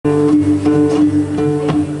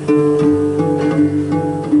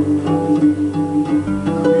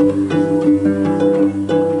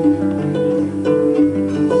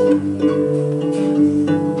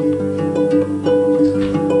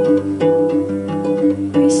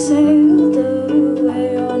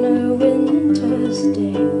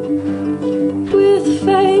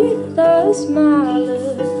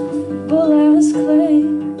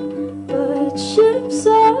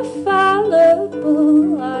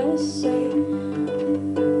I say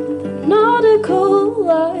the nautical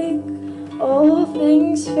like all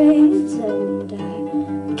things fades, and I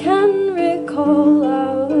can recall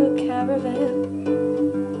our caravan,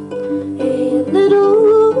 a little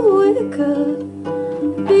wicker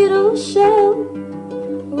beetle shell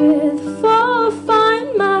with 4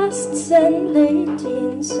 fine masts and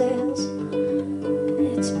 18 sails.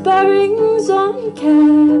 Its bearings on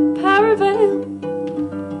Paravel.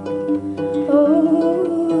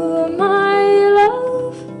 Oh, my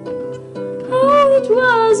love, oh, it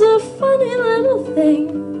was a funny little thing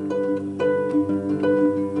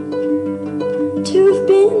to have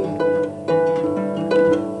been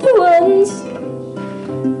the ones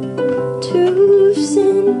to have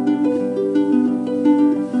seen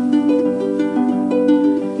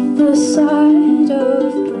the sight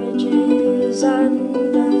of bridges and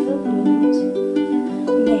balloons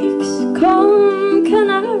makes calm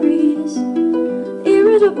canaries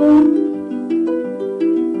irritable.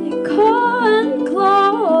 A claw and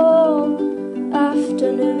claw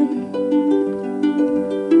afternoon,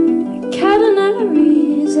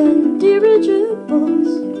 catenaries and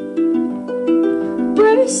dirigibles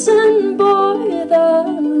brace and buoy the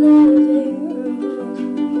living room.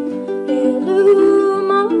 A loom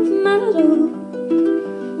of metal,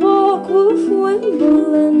 walk woof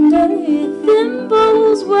wimble, and a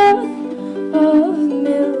thimble's worth of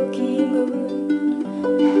milky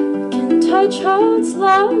moon can touch hearts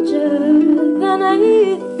larger than a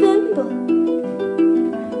thimble.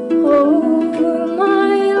 Oh,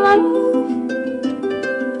 my love,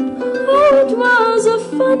 oh, it was a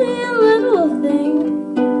funny little